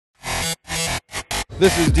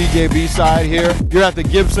This is DJ B-Side here. You're at the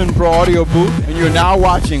Gibson Pro Audio booth, and you're now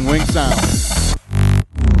watching Wink Sound.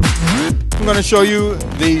 I'm going to show you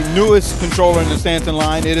the newest controller in the Stanton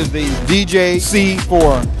line. It is the DJC 4.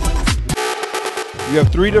 You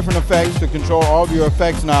have 3 different effects to control all of your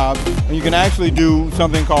effects knobs, and you can actually do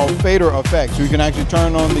something called fader effects. So you can actually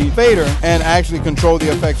turn on the fader and actually control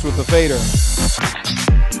the effects with the fader.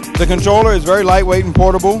 The controller is very lightweight and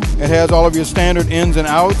portable. It has all of your standard ins and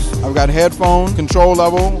outs. I've got headphone, control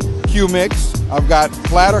level, Q mix. I've got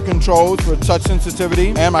flatter controls for touch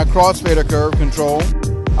sensitivity and my crossfader curve control.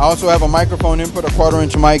 I also have a microphone input, a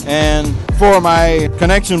 1/4-inch mic, and for my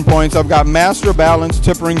connection points, I've got master balance,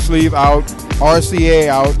 tip-ring sleeve out, RCA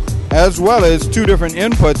out, as well as 2 different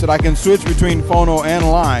inputs that I can switch between phono and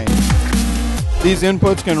line. These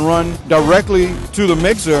inputs can run directly to the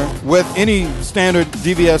mixer with any standard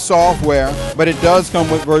DVS software, but it does come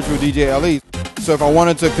with Virtual DJ LE. So if I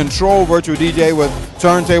wanted to control Virtual DJ with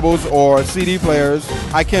turntables or CD players,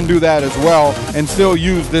 I can do that as well and still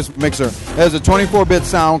use this mixer. There's a 24-bit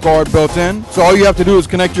sound card built in, so all you have to do is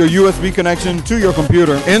connect your USB connection to your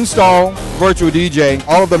computer, install Virtual DJ.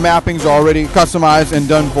 All of the mappings are already customized and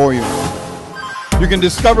done for you. You can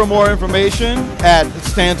discover more information at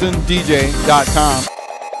stantondj.com.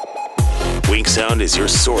 Wink Sound is your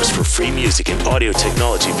source for free music and audio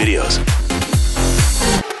technology videos.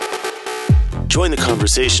 Join the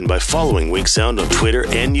conversation by following Wink Sound on Twitter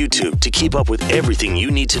and YouTube to keep up with everything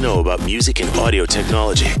you need to know about music and audio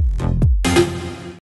technology.